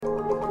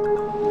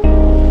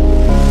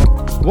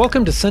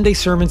Welcome to Sunday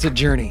Sermons at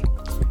Journey.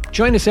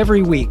 Join us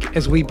every week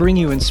as we bring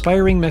you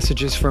inspiring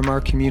messages from our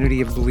community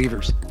of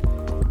believers.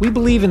 We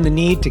believe in the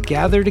need to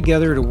gather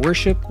together to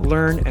worship,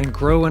 learn, and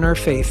grow in our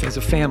faith as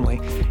a family,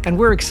 and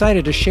we're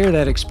excited to share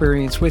that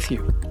experience with you.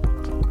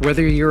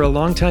 Whether you're a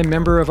longtime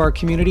member of our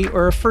community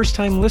or a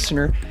first-time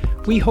listener,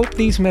 we hope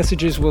these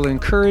messages will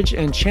encourage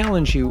and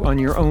challenge you on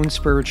your own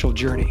spiritual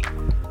journey.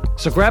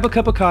 So grab a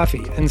cup of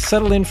coffee and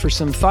settle in for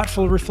some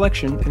thoughtful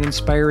reflection and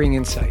inspiring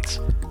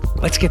insights.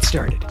 Let's get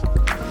started.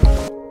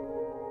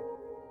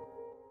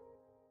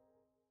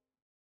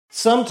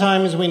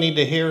 Sometimes we need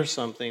to hear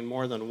something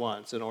more than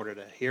once in order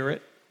to hear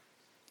it.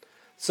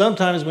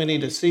 Sometimes we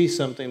need to see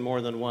something more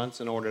than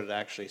once in order to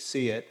actually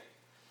see it.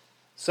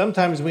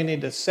 Sometimes we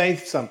need to say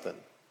something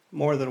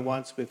more than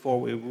once before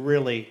we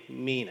really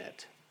mean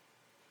it.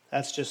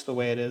 That's just the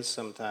way it is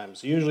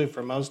sometimes. Usually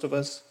for most of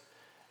us,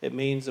 it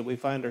means that we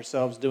find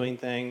ourselves doing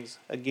things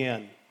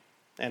again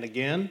and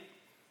again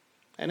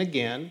and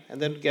again,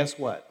 and then guess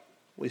what?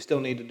 We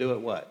still need to do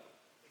it what?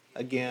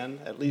 Again,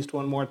 at least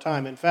one more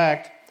time. In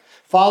fact,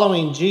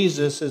 following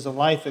Jesus is a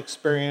life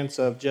experience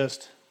of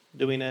just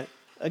doing it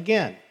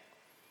again.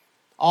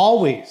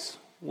 Always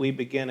we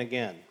begin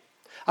again.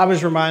 I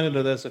was reminded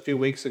of this a few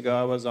weeks ago.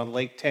 I was on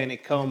Lake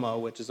Taneycomo,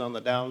 which is on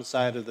the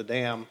downside of the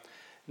dam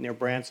near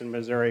Branson,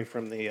 Missouri,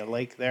 from the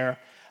lake there.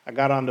 I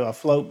got onto a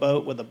float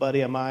boat with a buddy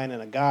of mine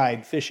and a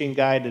guide, fishing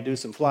guide, to do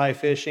some fly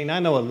fishing. I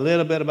know a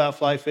little bit about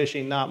fly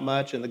fishing, not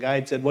much. And the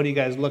guide said, "What are you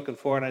guys looking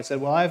for?" And I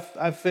said, "Well,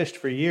 I've fished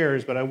for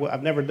years, but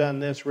I've never done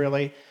this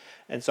really.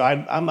 And so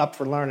I'm up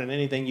for learning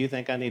anything you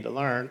think I need to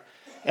learn."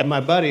 And my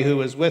buddy who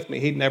was with me,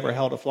 he'd never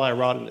held a fly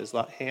rod in his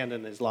hand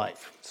in his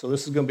life. So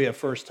this is going to be a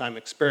first-time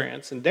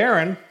experience. And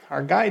Darren,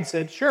 our guide,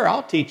 said, "Sure,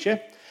 I'll teach you."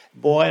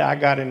 Boy, I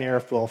got an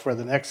earful for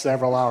the next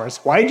several hours.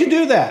 "Why did you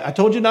do that? I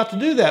told you not to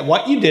do that."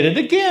 "What? You did it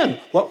again."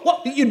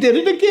 What? You did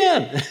it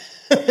again."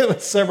 It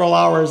was several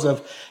hours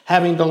of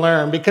having to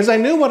learn because I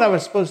knew what I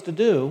was supposed to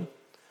do,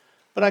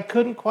 but I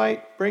couldn't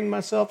quite bring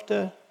myself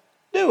to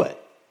do it.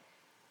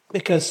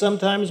 Because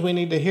sometimes we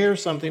need to hear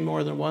something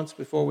more than once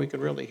before we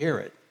can really hear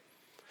it.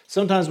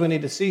 Sometimes we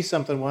need to see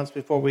something once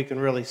before we can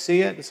really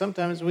see it. And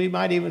sometimes we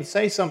might even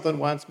say something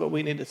once, but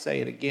we need to say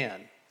it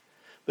again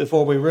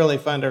before we really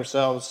find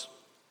ourselves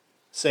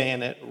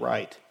saying it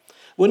right.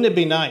 Wouldn't it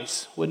be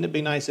nice? Wouldn't it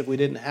be nice if we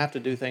didn't have to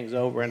do things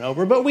over and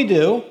over? But we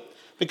do,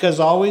 because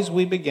always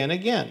we begin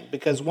again.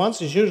 Because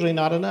once is usually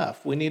not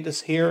enough. We need to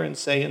hear and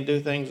say and do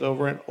things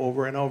over and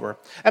over and over.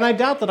 And I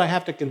doubt that I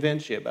have to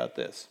convince you about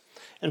this.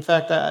 In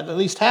fact, at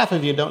least half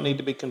of you don't need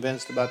to be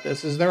convinced about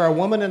this. Is there a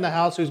woman in the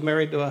house who's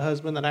married to a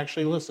husband that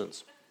actually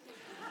listens?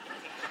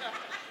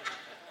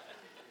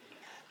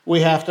 We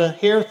have to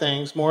hear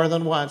things more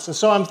than once. And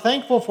so I'm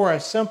thankful for a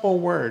simple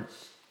word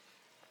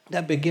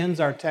that begins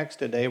our text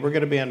today. We're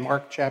going to be in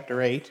Mark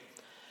chapter 8,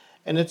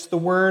 and it's the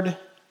word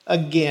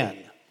again.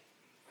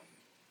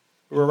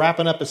 We're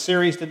wrapping up a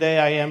series today,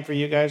 I am for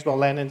you guys, while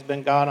Landon's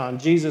been gone, on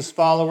Jesus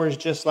followers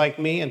just like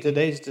me, and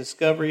today's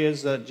discovery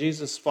is that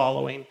Jesus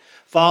following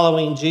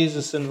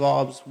Jesus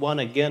involves one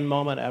again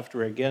moment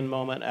after again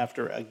moment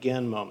after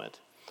again moment.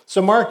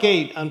 So Mark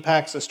 8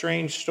 unpacks a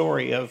strange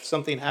story of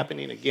something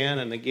happening again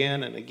and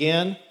again and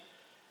again.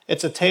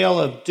 It's a tale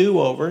of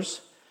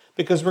do-overs,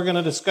 because we're going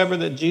to discover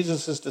that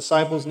Jesus'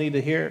 disciples need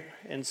to hear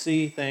and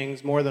see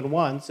things more than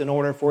once in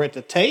order for it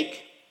to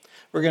take.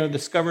 We're going to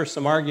discover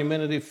some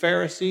argumentative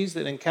Pharisees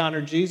that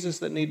encounter Jesus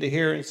that need to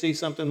hear and see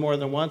something more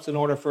than once in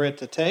order for it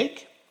to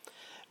take.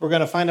 We're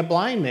going to find a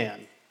blind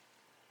man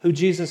who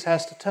Jesus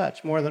has to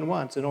touch more than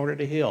once in order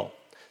to heal.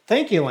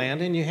 Thank you,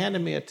 Landon. You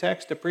handed me a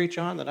text to preach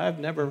on that I've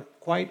never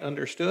quite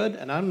understood,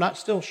 and I'm not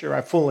still sure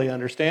I fully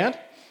understand,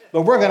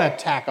 but we're going to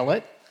tackle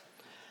it.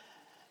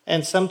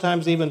 And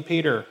sometimes even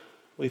Peter,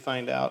 we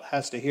find out,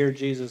 has to hear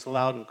Jesus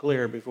loud and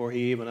clear before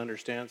he even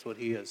understands what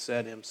he has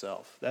said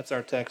himself. That's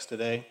our text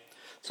today.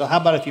 So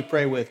how about if you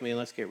pray with me and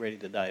let's get ready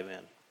to dive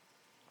in.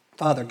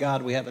 Father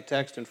God, we have a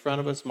text in front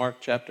of us, Mark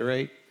chapter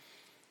 8,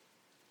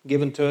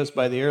 given to us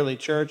by the early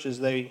church as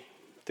they,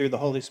 through the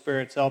Holy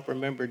Spirit's help,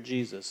 remembered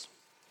Jesus.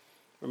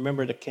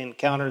 Remembered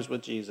encounters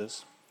with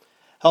Jesus.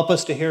 Help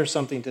us to hear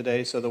something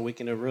today so that we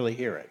can really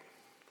hear it.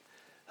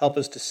 Help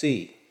us to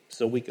see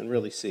so we can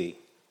really see.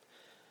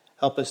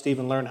 Help us to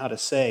even learn how to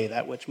say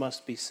that which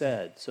must be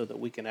said so that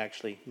we can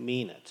actually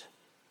mean it.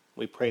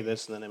 We pray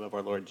this in the name of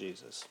our Lord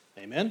Jesus.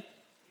 Amen.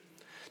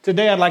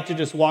 Today I'd like to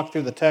just walk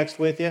through the text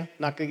with you.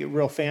 Not going to get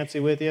real fancy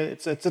with you.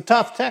 It's a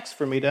tough text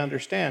for me to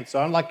understand,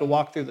 so I'd like to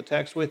walk through the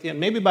text with you. And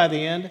maybe by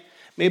the end,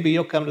 maybe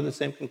you'll come to the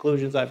same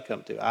conclusions I've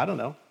come to. I don't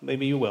know.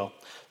 Maybe you will.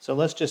 So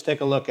let's just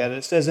take a look at it.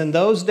 It says, "In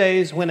those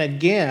days when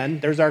again,"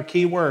 there's our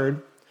key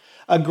word,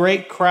 "a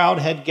great crowd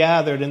had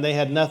gathered and they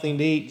had nothing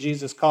to eat,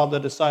 Jesus called the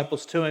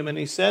disciples to him and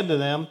he said to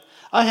them,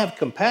 'I have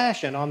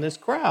compassion on this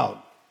crowd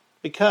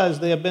because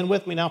they have been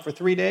with me now for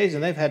 3 days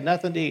and they've had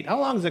nothing to eat.'" How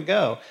long does it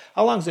go?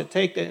 How long does it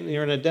take that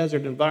you're in a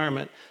desert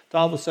environment to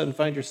all of a sudden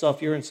find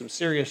yourself you're in some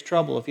serious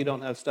trouble if you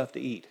don't have stuff to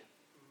eat?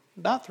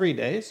 About 3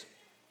 days.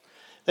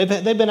 They've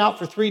been out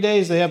for 3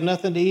 days. They have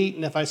nothing to eat.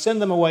 And if I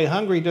send them away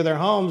hungry to their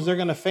homes, they're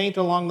going to faint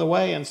along the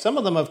way. And some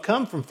of them have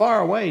come from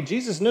far away.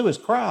 Jesus knew his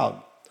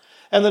crowd.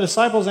 And the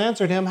disciples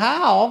answered him,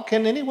 how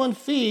can anyone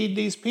feed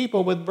these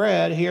people with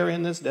bread here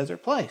in this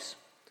desert place?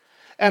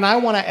 And I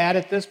want to add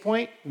at this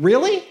point,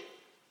 really?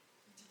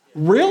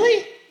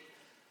 Really?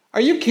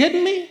 Are you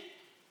kidding me?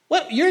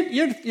 What?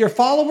 You're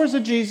followers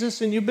of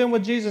Jesus, and you've been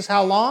with Jesus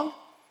how long?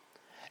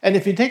 And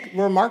if you take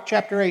Mark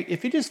chapter 8,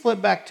 if you just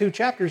flip back 2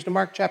 chapters to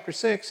Mark chapter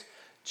 6,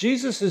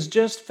 Jesus has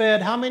just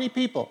fed how many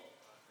people?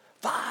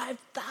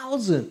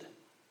 5,000.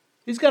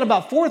 He's got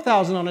about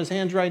 4,000 on his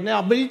hands right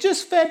now, but he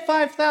just fed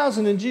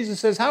 5,000, and Jesus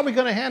says, how are we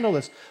going to handle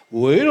this?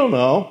 We don't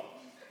know.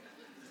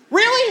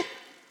 Really?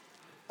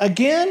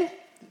 Again?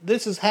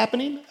 This is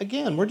happening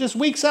again. We're just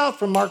weeks out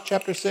from Mark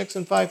chapter 6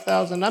 and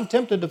 5,000. I'm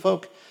tempted to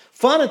poke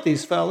fun at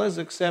these fellas,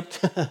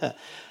 except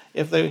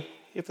if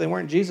they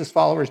weren't Jesus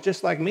followers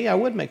just like me, I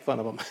would make fun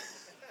of them.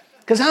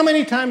 Because how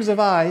many times have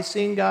I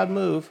seen God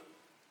move?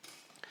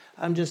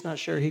 I'm just not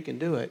sure he can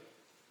do it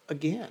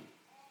again.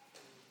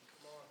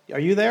 Are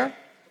you there?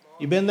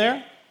 You been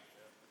there?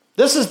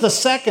 This is the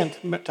second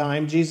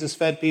time Jesus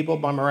fed people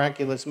by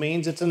miraculous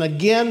means. It's an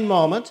again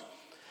moment,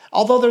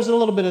 although there's a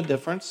little bit of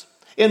difference.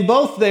 In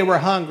both, they were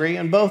hungry.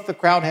 In both, the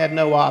crowd had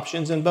no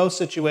options. In both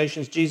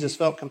situations, Jesus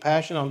felt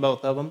compassion on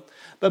both of them.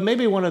 But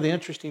maybe one of the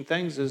interesting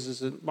things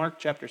is that Mark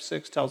chapter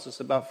 6 tells us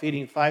about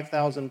feeding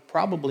 5,000,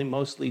 probably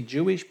mostly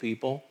Jewish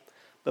people.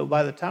 But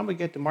by the time we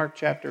get to Mark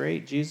chapter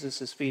 8, Jesus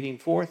is feeding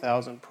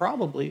 4,000,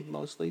 probably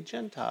mostly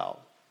Gentile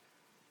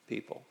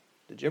people.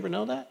 Did you ever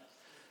know that?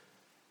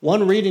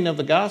 One reading of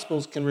the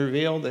Gospels can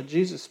reveal that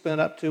Jesus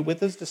spent with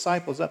his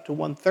disciples, up to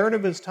 1/3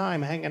 of his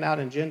time hanging out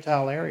in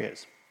Gentile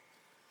areas.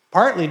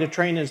 Partly to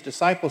train his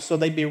disciples so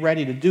they'd be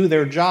ready to do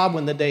their job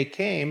when the day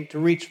came to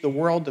reach the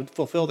world to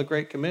fulfill the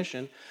Great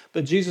Commission.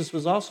 But Jesus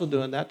was also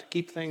doing that to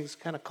keep things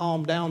kind of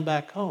calmed down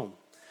back home.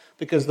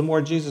 Because the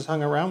more Jesus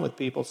hung around with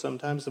people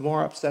sometimes, the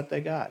more upset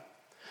they got.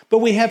 But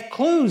we have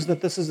clues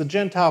that this is a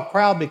Gentile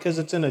crowd because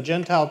it's in a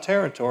Gentile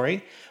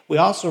territory. We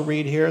also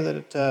read here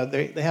that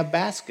they have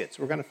baskets.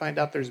 We're going to find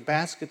out there's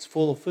baskets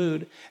full of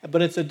food,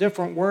 but it's a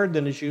different word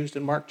than is used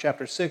in Mark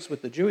chapter 6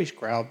 with the Jewish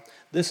crowd.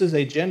 This is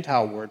a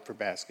Gentile word for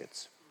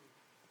baskets.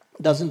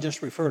 It doesn't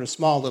just refer to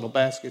small little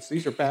baskets.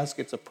 These are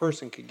baskets a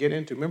person could get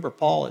into. Remember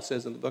Paul, it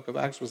says in the book of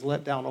Acts, was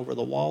let down over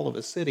the wall of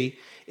a city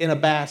in a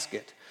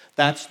basket.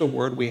 That's the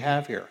word we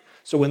have here.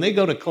 So when they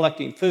go to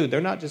collecting food,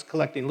 they're not just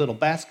collecting little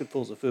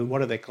basketfuls of food.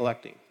 What are they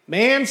collecting?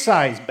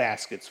 Man-sized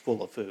baskets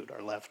full of food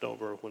are left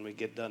over when we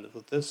get done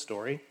with this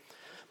story.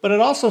 But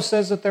it also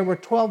says that there were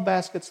 12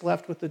 baskets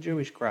left with the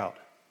Jewish crowd.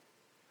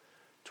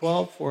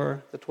 12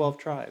 for the 12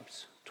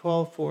 tribes.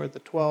 12 for the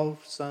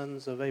 12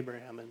 sons of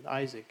Abraham and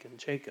Isaac and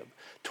Jacob.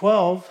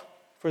 12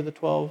 for the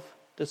 12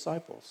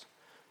 disciples.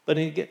 But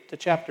when you get to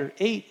chapter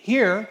 8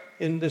 here,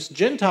 in this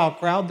Gentile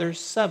crowd, there's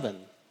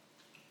 7.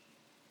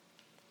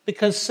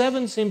 Because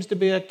 7 seems to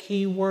be a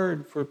key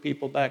word for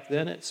people back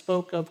then. It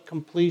spoke of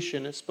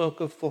completion. It spoke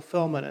of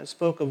fulfillment. It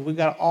spoke of we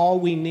got all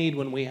we need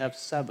when we have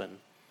 7.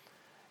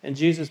 And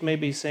Jesus may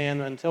be saying,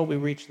 until we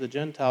reach the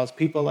Gentiles,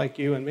 people like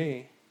you and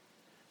me,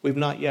 we've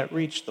not yet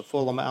reached the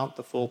full amount,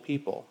 the full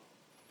people.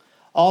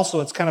 Also,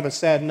 it's kind of a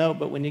sad note,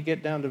 but when you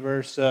get down to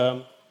verse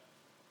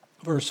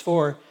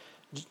 4,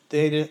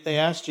 they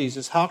ask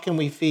Jesus, how can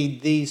we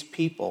feed these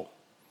people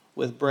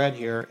with bread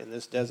here in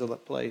this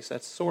desolate place?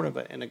 That's sort of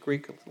in a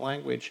Greek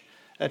language,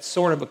 that's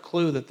sort of a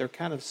clue that they're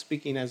kind of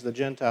speaking as the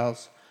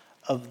Gentiles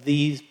of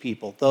these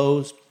people,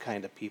 those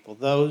kind of people,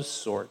 those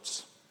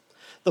sorts.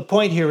 The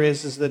point here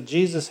is that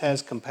Jesus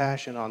has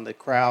compassion on the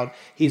crowd.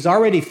 He's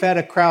already fed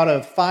a crowd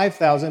of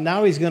 5,000.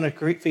 Now he's going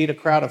to feed a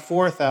crowd of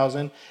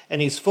 4,000,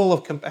 and he's full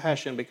of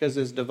compassion because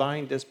his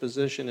divine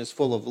disposition is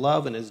full of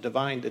love and his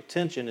divine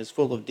attention is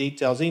full of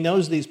details. He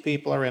knows these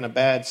people are in a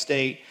bad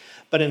state,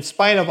 but in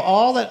spite of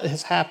all that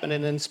has happened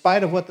and in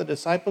spite of what the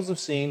disciples have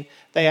seen,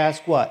 they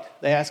ask what?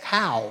 They ask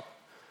how.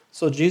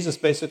 So Jesus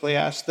basically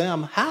asks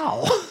them,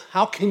 how?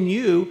 How can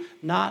you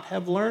not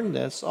have learned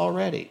this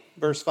already?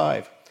 Verse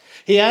 5.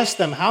 He asked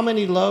them, how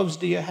many loaves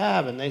do you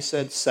have? And they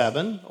said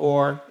 7,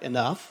 or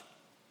enough.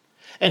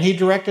 And he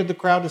directed the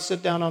crowd to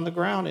sit down on the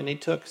ground, and he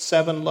took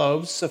 7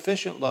 loaves,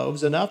 sufficient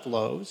loaves, enough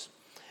loaves.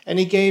 And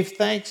he gave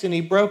thanks, and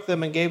he broke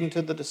them and gave them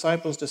to the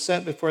disciples to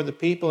set before the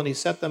people, and he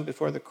set them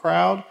before the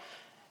crowd.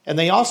 And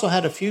they also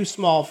had a few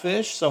small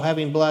fish, so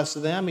having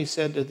blessed them, he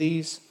said to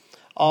these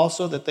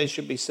also that they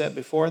should be set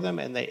before them.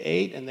 And they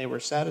ate, and they were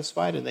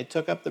satisfied, and they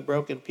took up the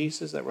broken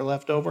pieces that were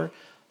left over.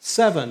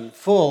 7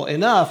 full,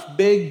 enough,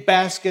 big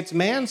baskets,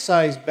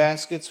 man-sized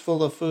baskets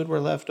full of food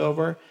were left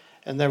over,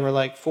 and there were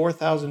like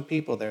 4,000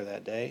 people there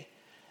that day.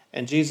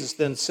 And Jesus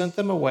then sent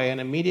them away, and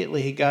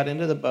immediately he got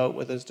into the boat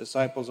with his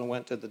disciples and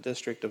went to the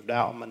district of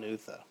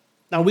Dalmanutha.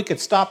 Now, we could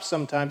stop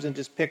sometimes and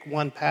just pick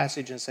one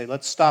passage and say,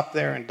 let's stop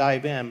there and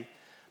dive in.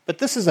 But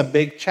this is a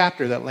big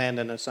chapter that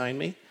Landon assigned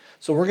me,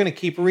 so we're going to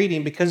keep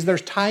reading because they're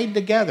tied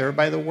together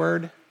by the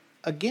word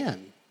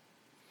again.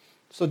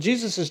 So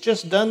Jesus has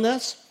just done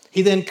this.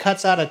 He then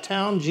cuts out of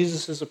town.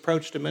 Jesus'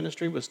 approach to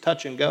ministry was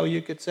touch and go,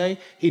 you could say.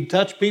 He'd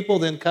touch people,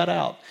 then cut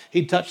out.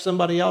 He'd touch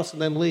somebody else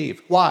and then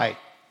leave. Why?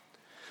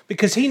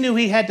 Because he knew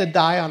he had to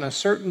die on a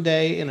certain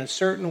day, in a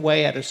certain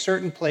way, at a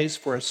certain place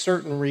for a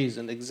certain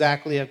reason,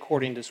 exactly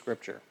according to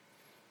Scripture.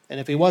 And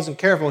if he wasn't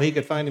careful, he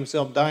could find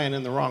himself dying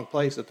in the wrong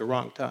place at the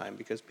wrong time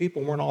because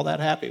people weren't all that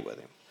happy with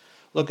him.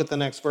 Look at the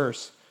next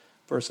verse,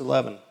 verse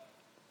 11.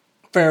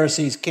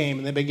 Pharisees came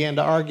and they began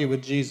to argue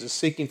with Jesus,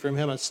 seeking from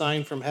him a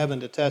sign from heaven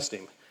to test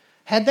him.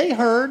 Had they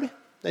heard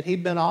that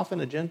he'd been off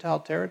in a Gentile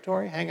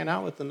territory, hanging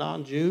out with the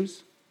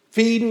non-Jews,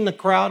 feeding the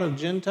crowd of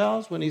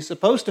Gentiles when he's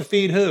supposed to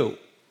feed who?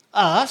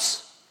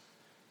 Us?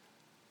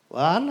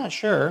 Well, I'm not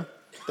sure.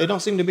 They don't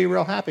seem to be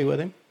real happy with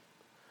him.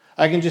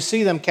 I can just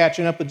see them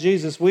catching up with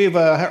Jesus. We've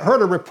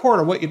heard a report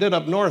of what you did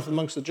up north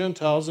amongst the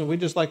Gentiles, and we'd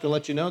just like to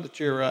let you know that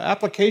your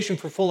application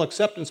for full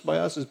acceptance by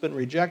us has been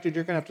rejected.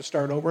 You're going to have to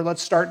start over.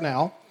 Let's start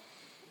now.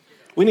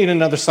 We need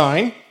another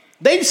sign.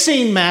 They'd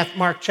seen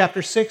Mark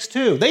chapter 6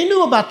 too. They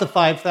knew about the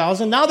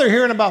 5,000. Now they're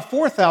hearing about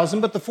 4,000,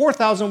 but the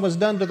 4,000 was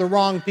done to the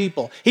wrong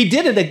people. He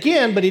did it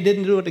again, but he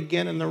didn't do it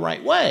again in the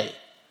right way.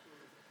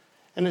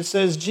 And it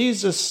says,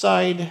 Jesus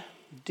sighed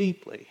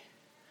deeply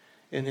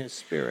in his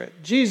spirit.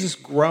 Jesus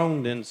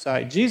groaned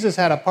inside. Jesus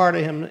had a part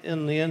of him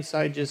in the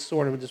inside just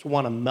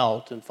want to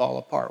melt and fall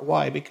apart.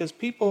 Why? Because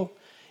people,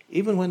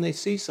 even when they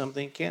see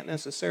something, can't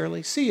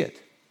necessarily see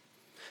it.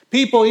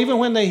 People, even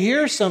when they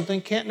hear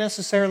something, can't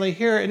necessarily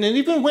hear it. And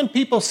even when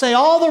people say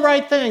all the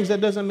right things,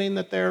 that doesn't mean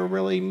that they're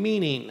really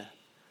meaning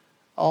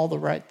all the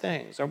right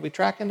things. Are we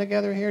tracking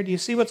together here? Do you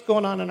see what's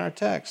going on in our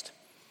text?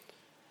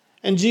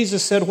 And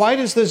Jesus said, why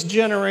does this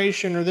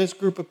generation or this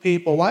group of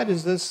people, why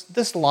does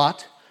this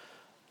lot,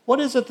 what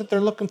is it that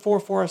they're looking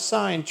for a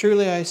sign?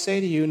 Truly I say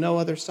to you, no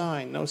other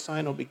sign. No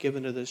sign will be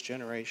given to this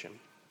generation.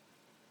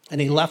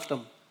 And he left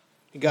them.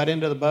 He got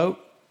into the boat,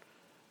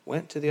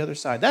 went to the other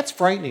side. That's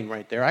frightening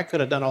right there. I could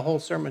have done a whole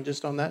sermon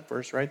just on that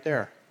verse right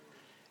there.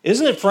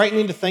 Isn't it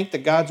frightening to think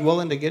that God's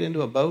willing to get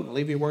into a boat and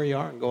leave you where you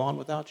are and go on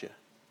without you?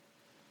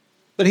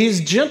 But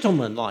he's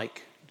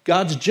gentleman-like.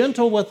 God's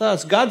gentle with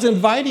us. God's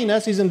inviting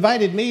us. He's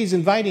invited me. He's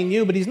inviting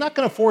you. But he's not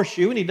going to force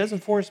you, and he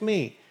doesn't force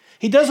me.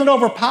 He doesn't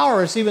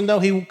overpower us, even though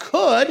he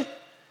could.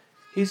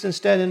 He's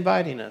instead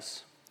inviting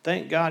us.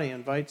 Thank God he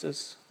invites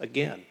us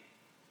again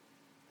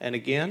and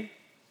again.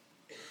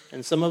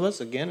 And some of us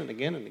again and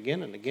again and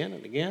again and again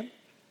and again.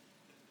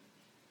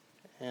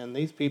 And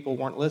these people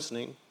weren't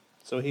listening,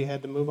 so he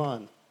had to move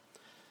on.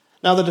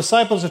 Now the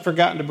disciples had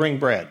forgotten to bring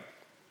bread.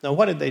 Now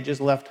what had they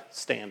just left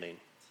standing?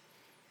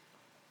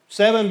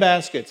 7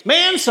 baskets,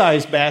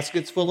 man-sized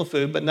baskets full of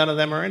food, but none of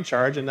them are in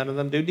charge and none of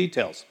them do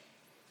details.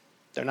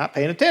 They're not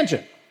paying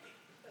attention.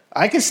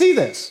 I can see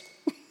this.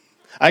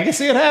 I can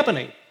see it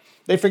happening.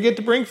 They forget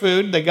to bring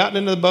food. They got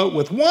into the boat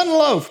with 1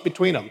 loaf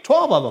between them,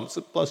 12 of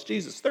them, plus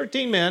Jesus,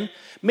 13 men,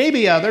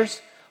 maybe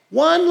others,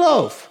 1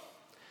 loaf.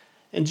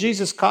 And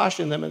Jesus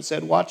cautioned them and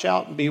said, watch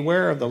out and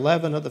beware of the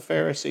leaven of the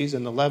Pharisees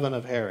and the leaven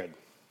of Herod.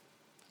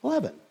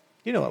 Leaven.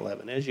 You know what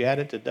leaven is. You add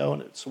it to dough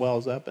and it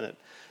swells up and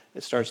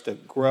it starts to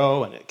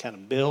grow and it kind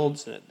of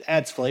builds and it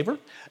adds flavor.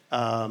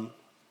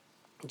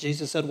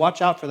 Jesus said,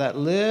 watch out for that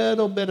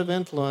little bit of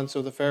influence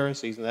of the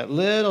Pharisees and that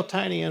little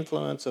tiny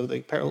influence of the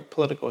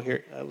political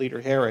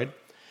leader Herod.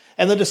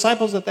 And the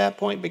disciples at that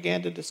point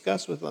began to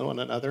discuss with one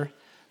another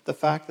the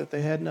fact that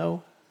they had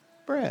no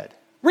bread.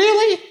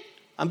 Really?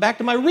 I'm back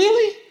to my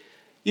really?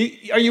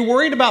 Are you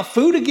worried about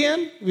food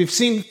again? We've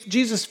seen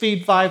Jesus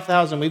feed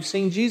 5,000. We've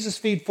seen Jesus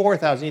feed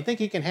 4,000. You think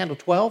he can handle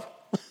 12?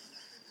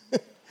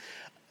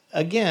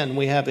 Again,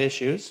 we have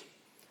issues.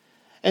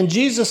 And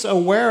Jesus,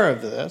 aware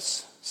of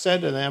this,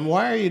 said to them,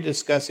 why are you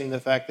discussing the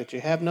fact that you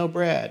have no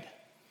bread?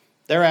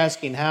 They're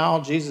asking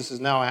how. Jesus is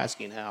now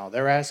asking how.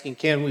 They're asking,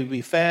 can we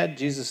be fed?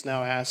 Jesus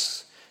now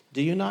asks,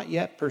 do you not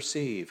yet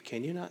perceive?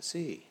 Can you not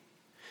see?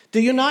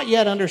 Do you not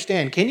yet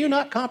understand? Can you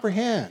not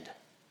comprehend?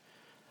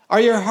 Are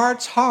your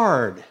hearts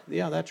hard?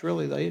 Yeah, that's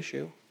really the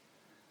issue.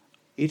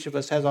 Each of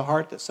us has a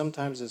heart that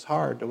sometimes is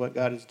hard to what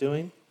God is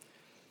doing.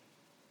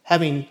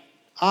 Having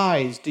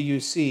eyes, do you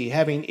see?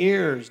 Having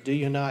ears, do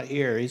you not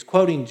hear? He's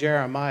quoting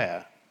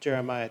Jeremiah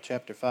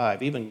chapter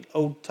 5. Even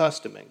Old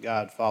Testament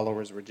God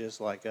followers were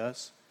just like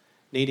us,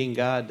 needing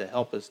God to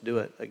help us do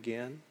it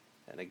again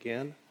and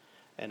again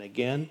and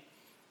again.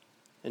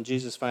 And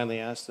Jesus finally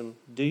asked them,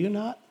 do you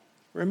not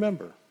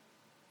remember?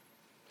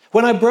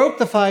 When I broke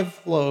the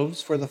 5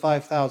 loaves for the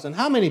 5,000,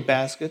 how many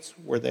baskets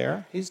were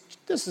there?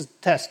 This is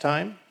test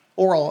time,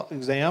 oral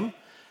exam.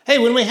 Hey,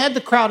 when we had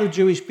the crowd of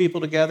Jewish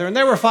people together, and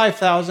there were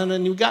 5,000,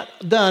 and you got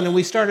done, and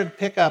we started to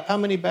pick up, how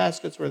many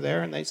baskets were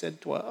there? And they said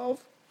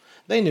 12.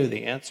 They knew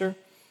the answer.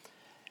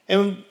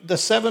 And the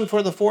 7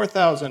 for the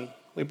 4,000,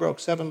 we broke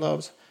 7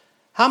 loaves.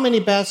 How many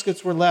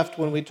baskets were left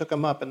when we took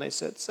them up? And they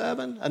said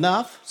 7.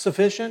 Enough?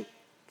 Sufficient?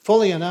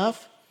 Fully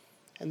enough?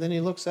 And then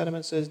he looks at them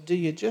and says, do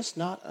you just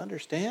not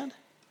understand?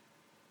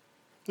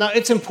 Now,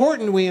 it's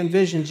important we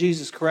envision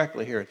Jesus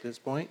correctly here at this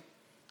point.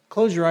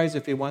 Close your eyes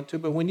if you want to,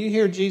 but when you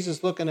hear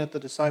Jesus looking at the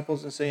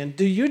disciples and saying,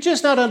 do you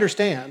just not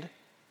understand?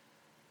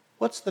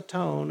 what's the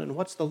tone and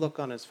what's the look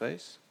on his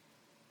face?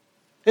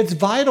 It's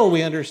vital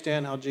we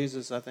understand how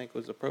Jesus, I think,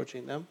 was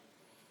approaching them.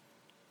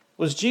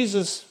 Was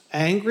Jesus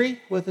angry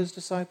with his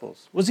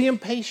disciples? Was he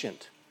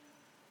impatient?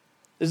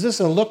 Is this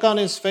a look on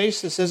his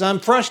face that says, I'm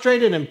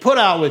frustrated and put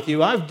out with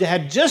you. I've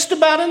had just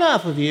about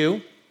enough of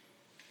you.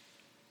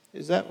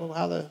 Is that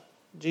how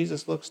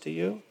Jesus looks to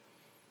you?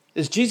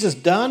 Is Jesus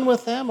done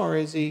with them, or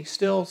is he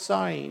still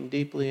sighing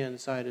deeply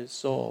inside his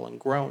soul and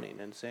groaning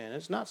and saying,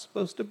 it's not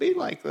supposed to be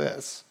like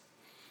this.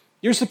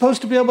 You're supposed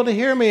to be able to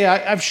hear me.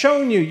 I've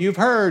shown you. You've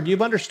heard.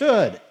 You've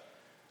understood.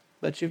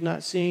 But you've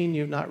not seen.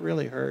 You've not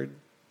really heard.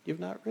 You've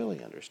not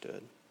really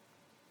understood.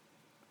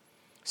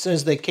 It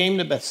says they came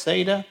to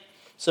Bethsaida.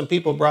 Some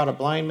people brought a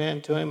blind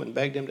man to him and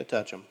begged him to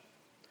touch him.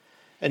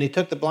 And he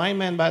took the blind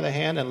man by the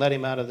hand and led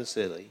him out of the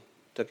city.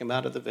 Took him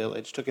out of the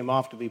village. Took him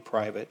off to be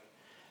private.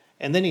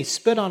 And then he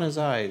spit on his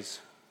eyes.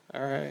 I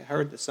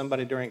heard that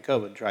somebody during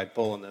COVID tried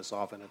pulling this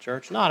off in a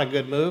church. Not a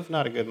good move,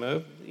 not a good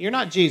move. You're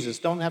not Jesus.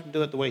 Don't have to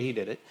do it the way he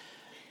did it.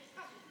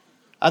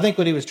 I think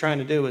what he was trying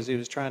to do was he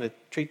was trying to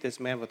treat this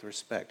man with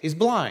respect. He's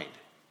blind.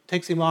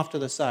 Takes him off to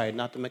the side,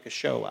 not to make a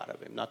show out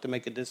of him, not to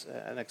make a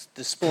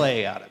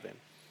display out of him.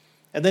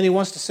 And then he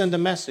wants to send a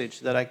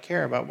message that I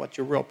care about what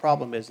your real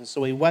problem is. And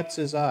so he wets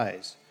his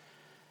eyes.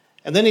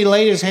 And then he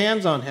laid his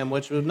hands on him,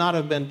 which would not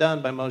have been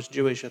done by most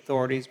Jewish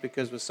authorities,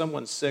 because when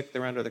someone's sick,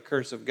 they're under the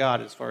curse of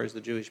God, as far as the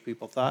Jewish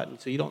people thought. And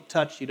so you don't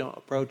touch, you don't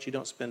approach, you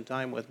don't spend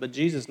time with. But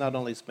Jesus not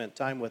only spent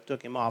time with,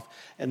 took him off,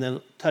 and then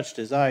touched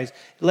his eyes.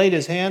 He laid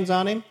his hands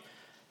on him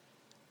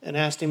and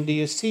asked him, do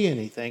you see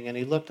anything? And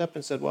he looked up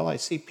and said, well, I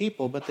see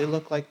people, but they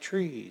look like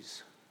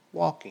trees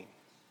walking.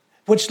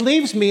 Which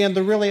leaves me in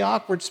the really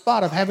awkward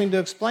spot of having to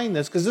explain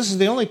this, because this is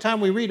the only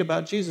time we read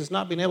about Jesus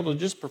not being able to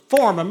just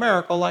perform a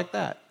miracle like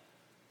that.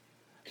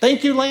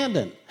 Thank you,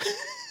 Landon.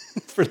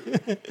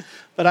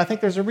 But I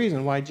think there's a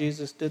reason why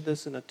Jesus did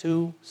this in a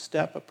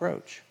two-step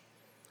approach.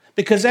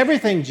 Because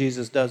everything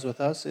Jesus does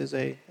with us is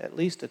at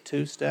least a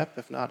two-step,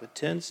 if not a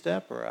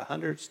 10-step or a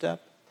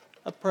 100-step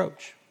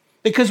approach.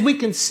 Because we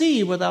can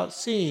see without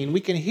seeing. We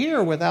can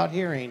hear without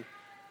hearing.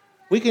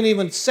 We can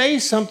even say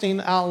something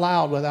out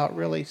loud without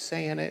really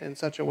saying it in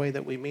such a way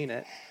that we mean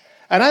it.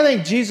 And I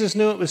think Jesus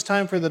knew it was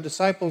time for the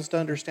disciples to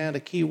understand a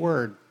key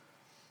word.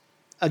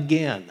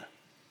 Again.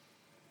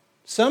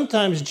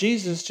 Sometimes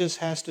Jesus just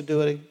has to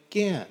do it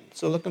again.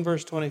 So look in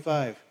verse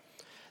 25.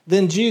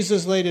 Then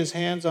Jesus laid his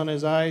hands on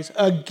his eyes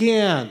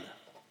again.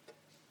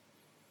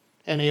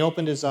 And he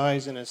opened his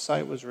eyes and his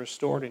sight was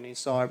restored and he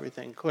saw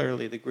everything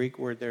clearly. The Greek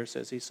word there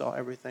says he saw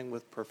everything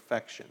with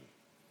perfection.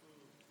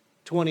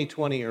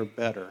 20/20 or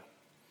better.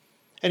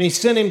 And he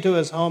sent him to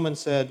his home and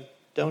said,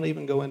 don't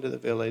even go into the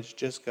village,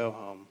 just go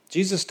home.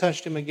 Jesus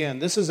touched him again.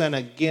 This is an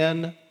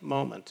again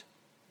moment.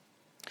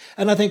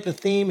 And I think the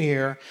theme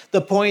here, the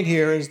point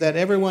here is that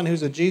everyone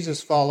who's a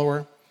Jesus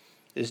follower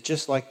is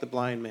just like the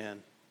blind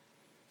man.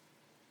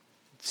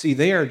 See,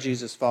 they are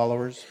Jesus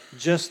followers,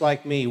 just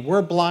like me.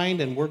 We're blind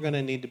and we're going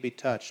to need to be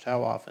touched.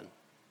 How often?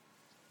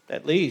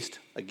 At least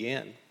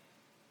again.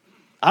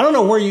 I don't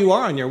know where you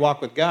are in your walk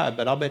with God,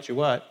 but I'll bet you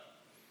what,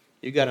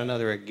 you got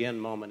another again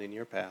moment in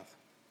your path.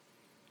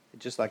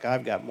 Just like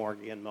I've got more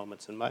again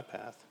moments in my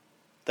path.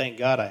 Thank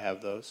God I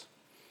have those.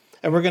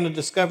 And we're going to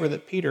discover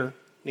that Peter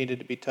needed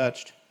to be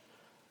touched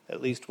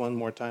at least one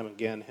more time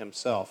again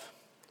himself.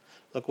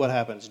 Look what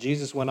happens.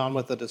 Jesus went on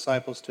with the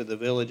disciples to the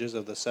villages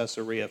of the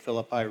Caesarea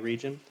Philippi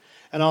region.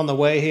 And on the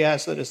way, he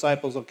asked the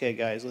disciples, okay,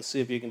 guys, let's see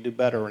if you can do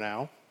better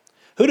now.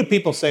 Who do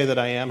people say that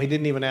I am? He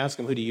didn't even ask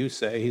them, who do you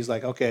say? He's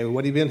like, okay,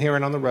 what have you been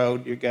hearing on the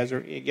road? You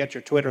got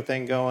your Twitter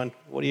thing going.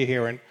 What are you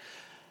hearing?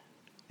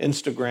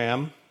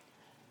 Instagram.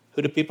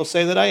 Who do people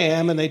say that I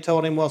am? And they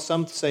told him, well,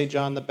 some say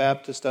John the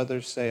Baptist,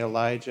 others say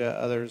Elijah,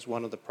 others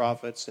one of the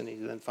prophets. And he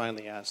then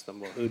finally asked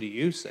them, well, who do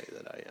you say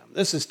that I am?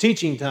 This is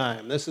teaching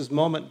time. This is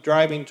moment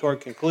driving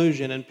toward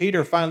conclusion. And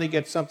Peter finally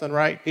gets something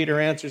right. Peter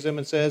answers him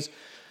and says,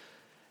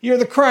 you're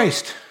the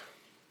Christ.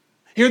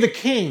 You're the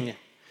King.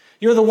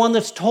 You're the one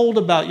that's told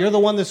about. You're the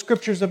one the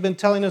scriptures have been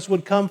telling us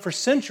would come for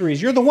centuries.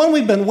 You're the one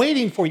we've been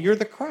waiting for. You're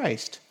the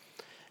Christ.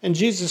 And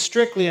Jesus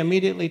strictly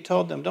immediately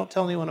told them, don't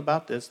tell anyone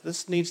about this.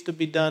 This needs to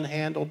be done,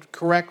 handled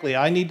correctly.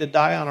 I need to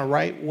die on a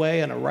right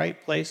way, in a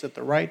right place, at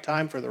the right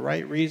time, for the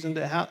right reason.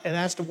 It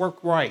has to work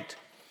right.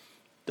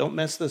 Don't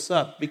mess this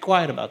up. Be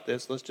quiet about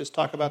this. Let's just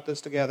talk about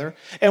this together.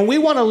 And we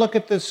want to look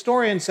at this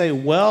story and say,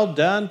 well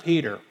done,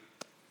 Peter.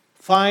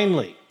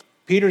 Finally,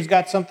 Peter's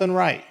got something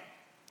right.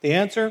 The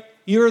answer,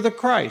 you're the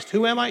Christ.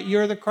 Who am I?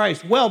 You're the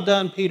Christ. Well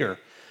done, Peter.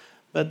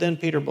 But then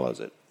Peter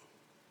blows it.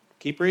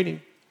 Keep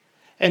reading.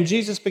 And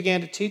Jesus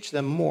began to teach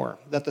them more,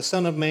 that the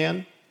Son of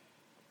Man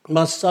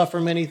must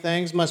suffer many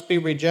things, must be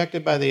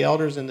rejected by the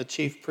elders and the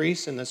chief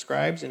priests and the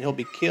scribes, and he'll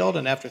be killed,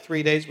 and after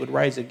 3 days would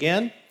rise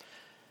again.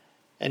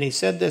 And he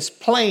said this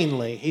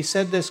plainly. He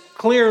said this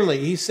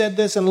clearly. He said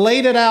this and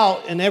laid it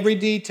out in every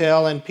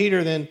detail. And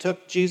Peter then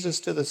took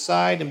Jesus to the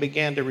side and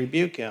began to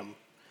rebuke him.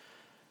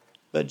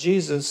 But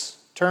Jesus,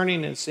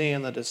 turning and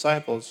seeing the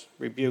disciples,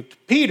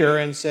 rebuked Peter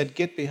and said,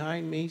 get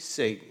behind me,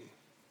 Satan.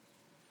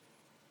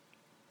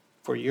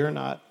 For you're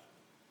not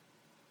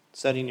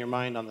setting your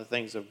mind on the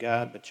things of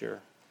God, but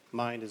your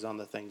mind is on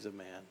the things of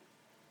man.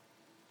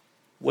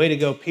 Way to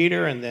go,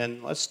 Peter, and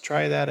then let's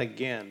try that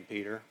again,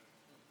 Peter.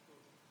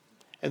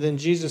 And then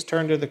Jesus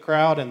turned to the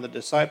crowd and the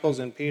disciples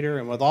and Peter,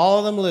 and with all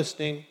of them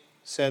listening,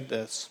 said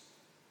this,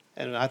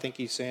 and I think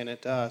he's saying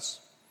it to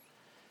us.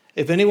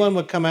 If anyone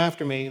would come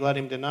after me, let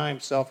him deny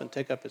himself and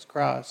take up his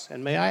cross.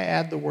 And may I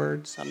add the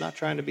words, I'm not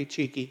trying to be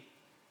cheeky,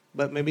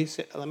 but maybe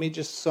let me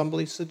just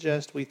humbly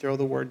suggest we throw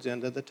the words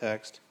into the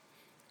text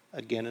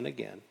again and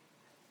again.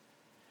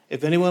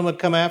 If anyone would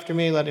come after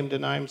me, let him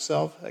deny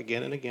himself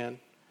again and again,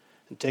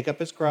 and take up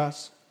his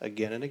cross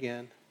again and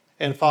again,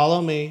 and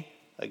follow me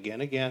again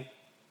and again.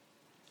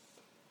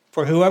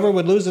 For whoever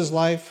would lose his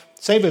life,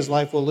 save his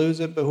life will lose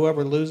it, but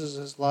whoever loses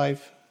his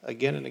life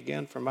again and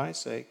again for my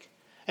sake,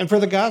 and for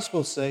the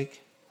gospel's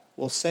sake,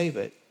 will save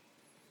it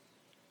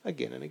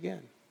again and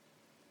again.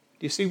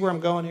 Do you see where I'm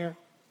going here?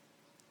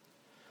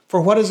 For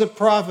what does it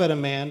profit a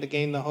man to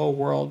gain the whole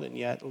world and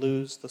yet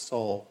lose the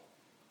soul?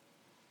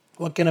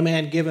 What can a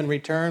man give in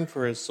return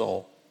for his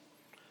soul?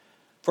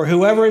 For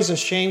whoever is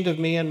ashamed of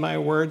me and my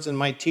words and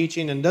my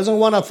teaching and doesn't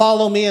want to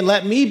follow me and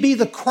let me be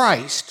the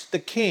Christ, the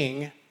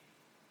King,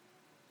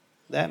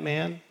 that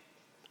man,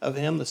 of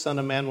him the Son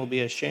of Man will be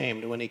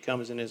ashamed when he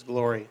comes in his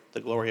glory,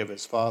 the glory of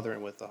his Father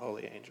and with the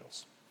holy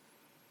angels.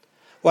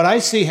 What I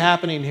see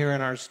happening here in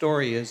our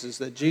story is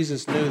that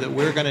Jesus knew that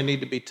we're going to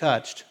need to be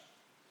touched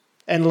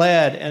and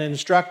led and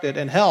instructed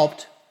and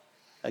helped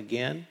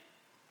again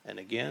and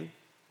again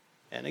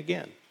and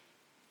again.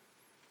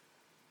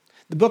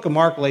 The book of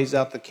Mark lays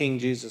out the King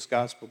Jesus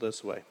gospel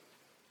this way.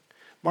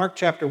 Mark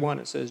chapter 1,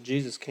 it says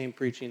Jesus came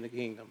preaching the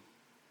kingdom,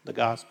 the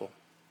gospel.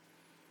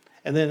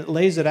 And then it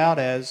lays it out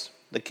as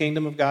the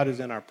kingdom of God is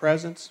in our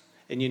presence,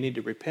 and you need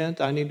to repent,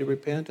 I need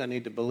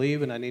to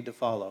believe, and I need to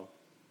follow.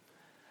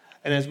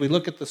 And as we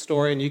look at the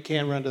story, and you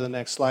can run to the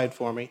next slide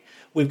for me,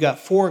 we've got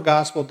 4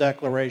 gospel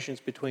declarations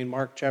between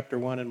Mark chapter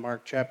 1 and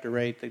Mark chapter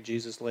 8 that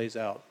Jesus lays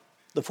out.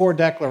 The 4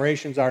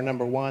 declarations are,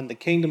 number 1, the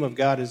kingdom of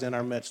God is in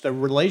our midst. A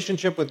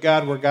relationship with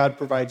God where God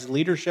provides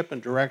leadership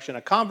and direction.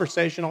 A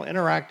conversational,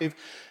 interactive,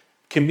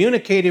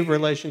 communicative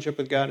relationship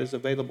with God is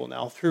available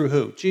now. Through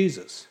who?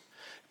 Jesus.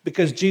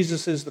 Because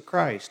Jesus is the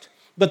Christ.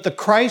 But the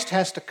Christ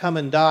has to come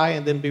and die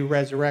and then be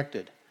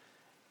resurrected.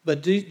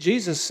 But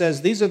Jesus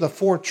says these are the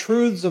 4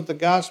 truths of the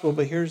gospel,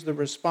 but here's the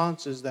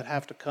responses that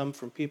have to come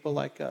from people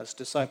like us,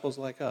 disciples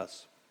like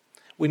us.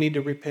 We need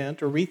to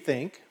repent or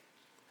rethink.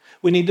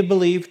 We need to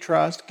believe,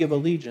 trust, give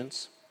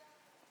allegiance.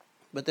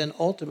 But then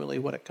ultimately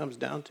what it comes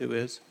down to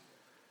is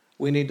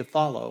we need to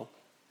follow.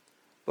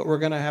 But we're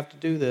going to have to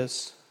do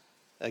this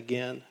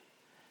again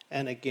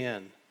and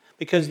again.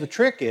 Because the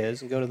trick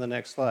is, and go to the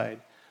next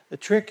slide, the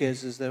trick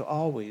is that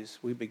always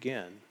we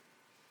begin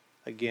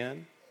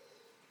again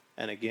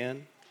and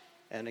again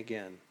and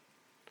again.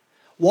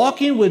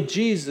 Walking with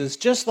Jesus,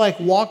 just like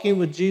walking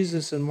with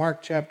Jesus in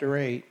Mark chapter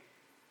 8,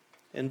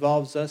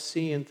 involves us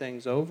seeing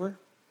things over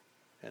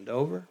and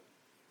over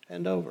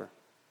and over.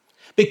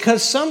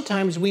 Because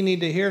sometimes we need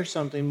to hear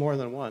something more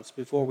than once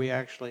before we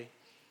actually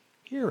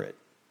hear it.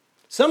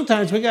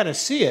 Sometimes we got to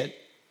see it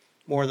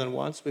more than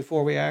once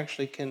before we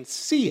actually can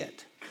see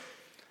it.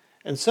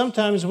 And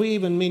sometimes we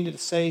even mean to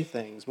say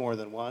things more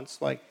than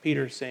once, like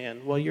Peter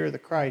saying, well, you're the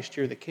Christ,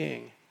 you're the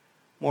King,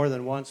 more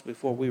than once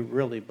before we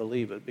really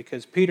believe it.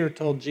 Because Peter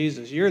told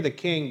Jesus, you're the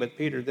King, but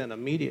Peter then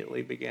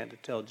immediately began to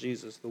tell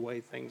Jesus the way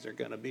things are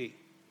going to be.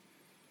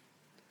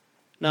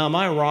 Now, am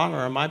I wrong,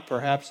 or am I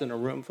perhaps in a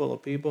room full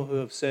of people who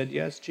have said,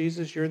 yes,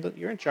 Jesus, you're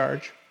in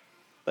charge,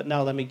 but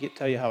now let me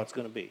tell you how it's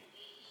going to be?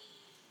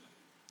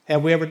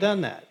 Have we ever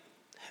done that?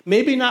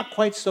 Maybe not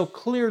quite so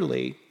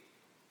clearly,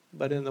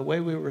 but in the way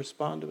we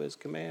respond to his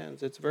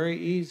commands, it's very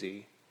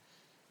easy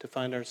to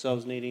find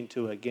ourselves needing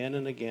to again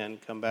and again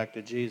come back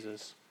to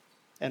Jesus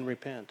and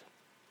repent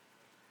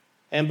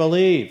and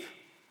believe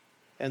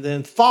and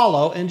then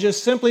follow and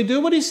just simply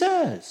do what he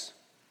says.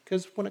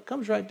 Because when it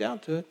comes right down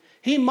to it,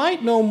 he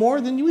might know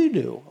more than we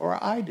do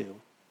or I do.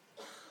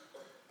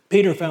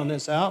 Peter found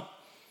this out.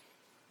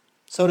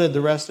 So did the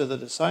rest of the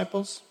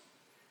disciples.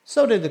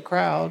 So did the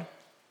crowd.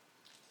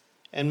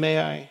 And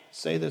may I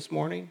say this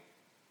morning,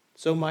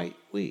 so might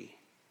we.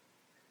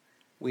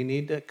 We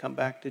need to come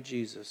back to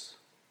Jesus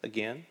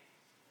again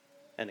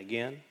and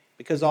again,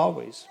 because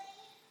always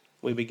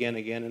we begin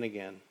again and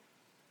again.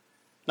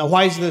 Now,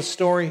 why is this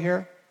story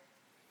here?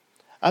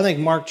 I think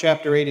Mark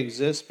chapter 8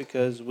 exists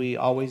because we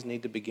always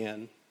need to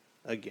begin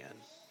again.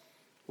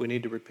 We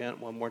need to repent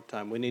one more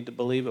time. We need to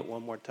believe it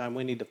one more time.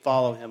 We need to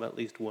follow him at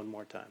least one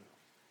more time.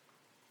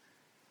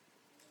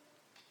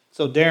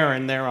 So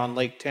Darren there on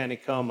Lake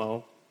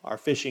Taneycomo, our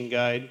fishing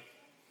guide,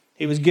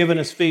 he was giving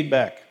us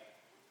feedback.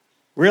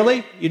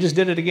 Really? You just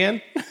did it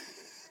again?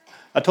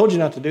 I told you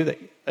not to do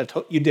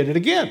that. You did it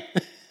again.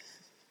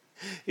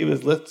 He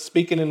was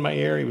speaking in my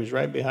ear. He was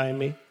right behind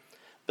me.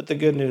 But the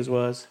good news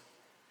was,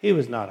 he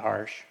was not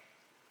harsh.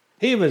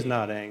 He was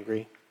not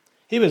angry.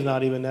 He was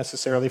not even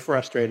necessarily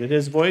frustrated.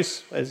 His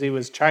voice, as he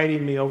was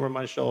chiding me over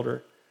my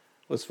shoulder,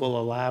 was full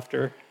of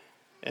laughter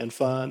and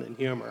fun and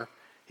humor.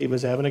 He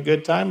was having a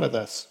good time with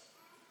us.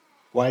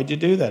 Why'd you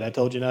do that? I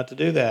told you not to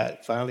do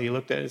that. Finally, he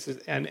looked at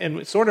it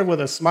and sort of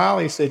with a smile,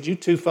 he said, you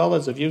two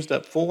fellas have used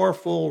up 4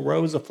 full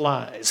rows of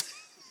flies.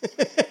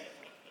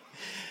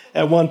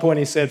 At one point,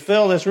 he said,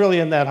 Phil, this really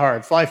isn't that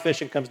hard. Fly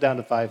fishing comes down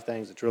to 5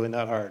 things. It's really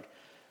not hard.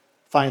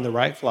 Find the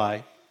right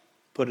fly,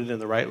 put it in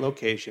the right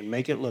location,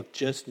 make it look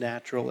just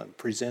natural, and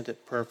present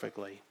it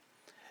perfectly.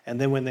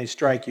 And then when they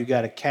strike, you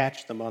got to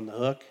catch them on the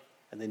hook,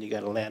 and then you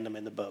got to land them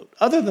in the boat.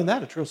 Other than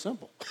that, it's real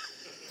simple.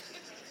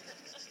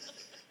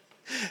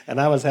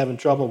 And I was having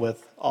trouble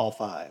with all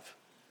 5.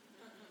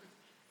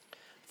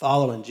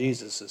 Following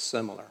Jesus is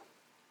similar.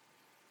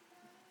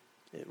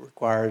 It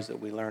requires that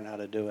we learn how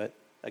to do it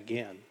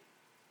again,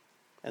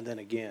 and then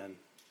again,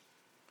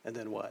 and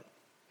then what?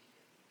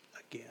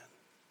 Again.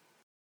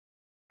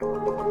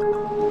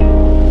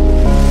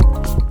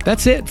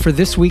 That's it for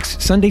this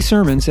week's Sunday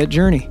Sermons at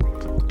Journey.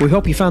 We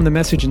hope you found the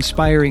message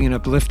inspiring and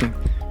uplifting.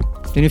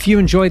 And if you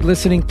enjoyed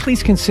listening,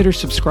 please consider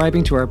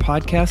subscribing to our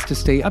podcast to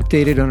stay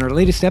updated on our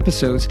latest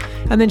episodes,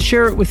 and then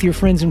share it with your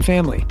friends and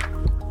family.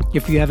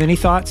 If you have any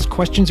thoughts,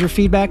 questions, or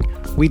feedback,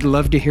 we'd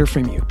love to hear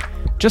from you.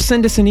 Just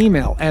send us an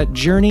email at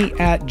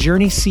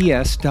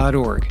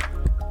journey@journeycs.org.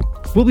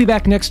 We'll be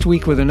back next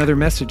week with another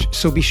message,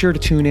 so be sure to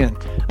tune in.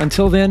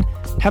 Until then,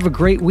 have a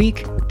great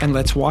week, and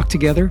let's walk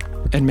together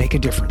and make a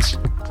difference.